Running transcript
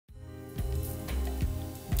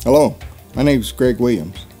Hello, my name is Greg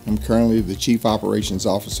Williams. I'm currently the Chief Operations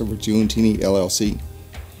Officer for Junetini LLC.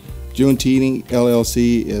 Junetini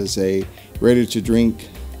LLC is a ready-to-drink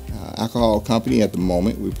alcohol company at the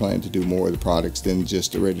moment. We plan to do more of the products than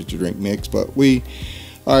just a ready-to-drink mix, but we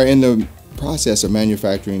are in the process of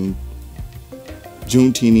manufacturing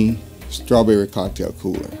Junetini Strawberry Cocktail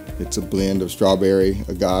Cooler. It's a blend of strawberry,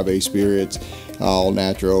 agave spirits, all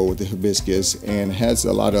natural with the hibiscus, and has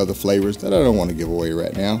a lot of other flavors that I don't want to give away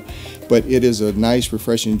right now. But it is a nice,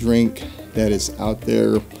 refreshing drink that is out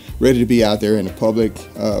there, ready to be out there in the public,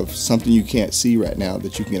 of something you can't see right now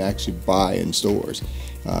that you can actually buy in stores.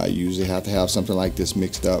 You usually have to have something like this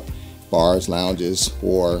mixed up, bars, lounges,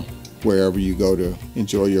 or wherever you go to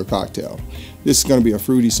enjoy your cocktail. This is going to be a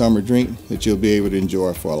fruity summer drink that you'll be able to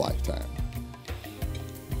enjoy for a lifetime.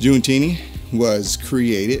 Junetini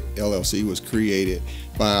LLC was created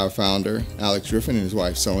by our founder, Alex Griffin, and his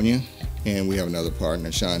wife, Sonia, and we have another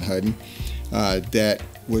partner, Sean Hudden, that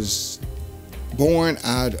was born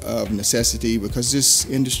out of necessity because this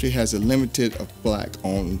industry has a limited of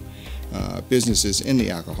black-owned businesses in the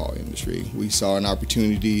alcohol industry. We saw an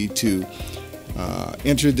opportunity to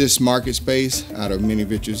enter this market space out of many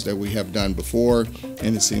ventures that we have done before,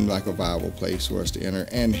 and it seemed like a viable place for us to enter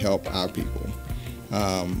and help our people.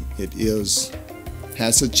 It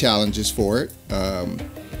has some challenges for it.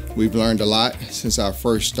 We've learned a lot since our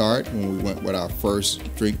first start when we went with our first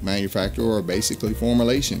drink manufacturer, or basically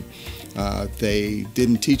formulation. They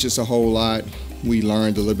didn't teach us a whole lot. We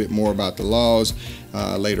learned a little bit more about the laws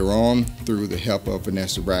later on through the help of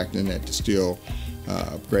Vanessa Braxton at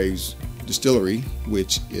Graves Distillery,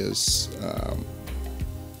 which is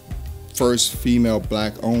first female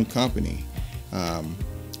black-owned company.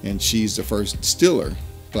 And she's the first distiller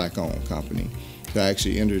black-owned company to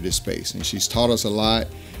actually enter this space. And she's taught us a lot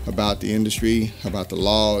about the industry, about the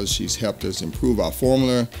laws. She's helped us improve our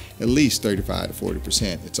formula at least 35 to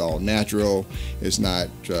 40%. It's all natural. It's not,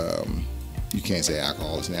 you can't say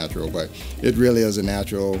alcohol is natural, but it really is a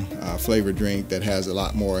natural flavored drink that has a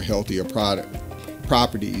lot more healthier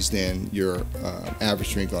properties than your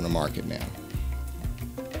average drink on the market now.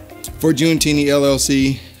 For Junetini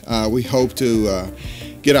LLC, we hope to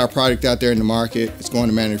get our product out there in the market. It's going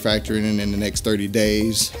to manufacturing in the next 30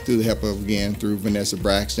 days through the help of, again, through Vanessa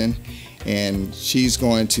Braxton. And she's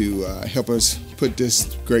going to help us put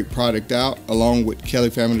this great product out along with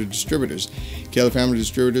Kelly Family Distributors. Kelly Family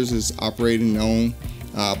Distributors is operating on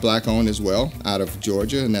black-owned as well out of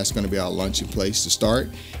Georgia, and that's going to be our launching place to start.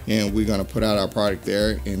 And we're going to put out our product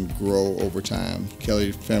there and grow over time.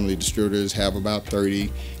 Kelly Family Distributors have about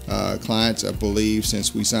 30 clients, I believe,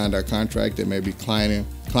 since we signed our contract, that may be climbing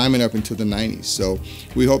up into the 90s. So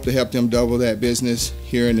we hope to help them double that business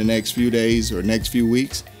here in the next few days or next few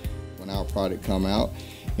weeks when our product come out.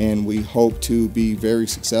 And we hope to be very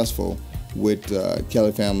successful with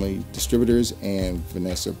Kelly Family Distributors and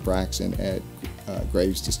Vanessa Braxton at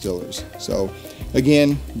Graves Distillers. So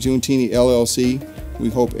again, Junetini LLC, we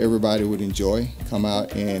hope everybody would enjoy, come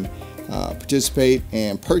out and participate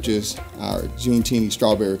and purchase our Junetini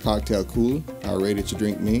Strawberry Cocktail Cooler, our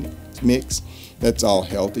ready-to-drink mix. That's all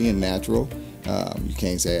healthy and natural. You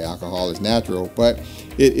can't say alcohol is natural, but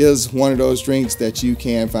it is one of those drinks that you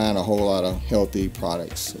can find a whole lot of healthy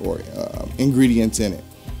products or ingredients in it.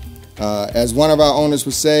 As one of our owners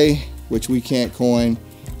would say, which we can't coin,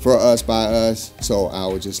 for us by us, so I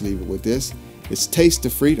will just leave it with this. It's Taste the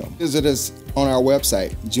Freedom. Visit us on our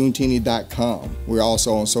website, junetini.com. We're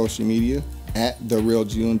also on social media at The Real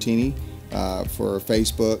Junetini for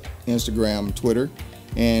Facebook, Instagram, Twitter.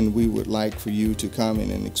 And we would like for you to come in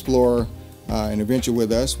and explore an adventure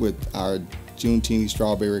with us with our Junetini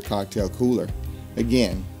Strawberry Cocktail Cooler.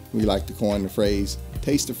 Again, we like to coin the phrase,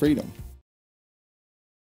 Taste the Freedom.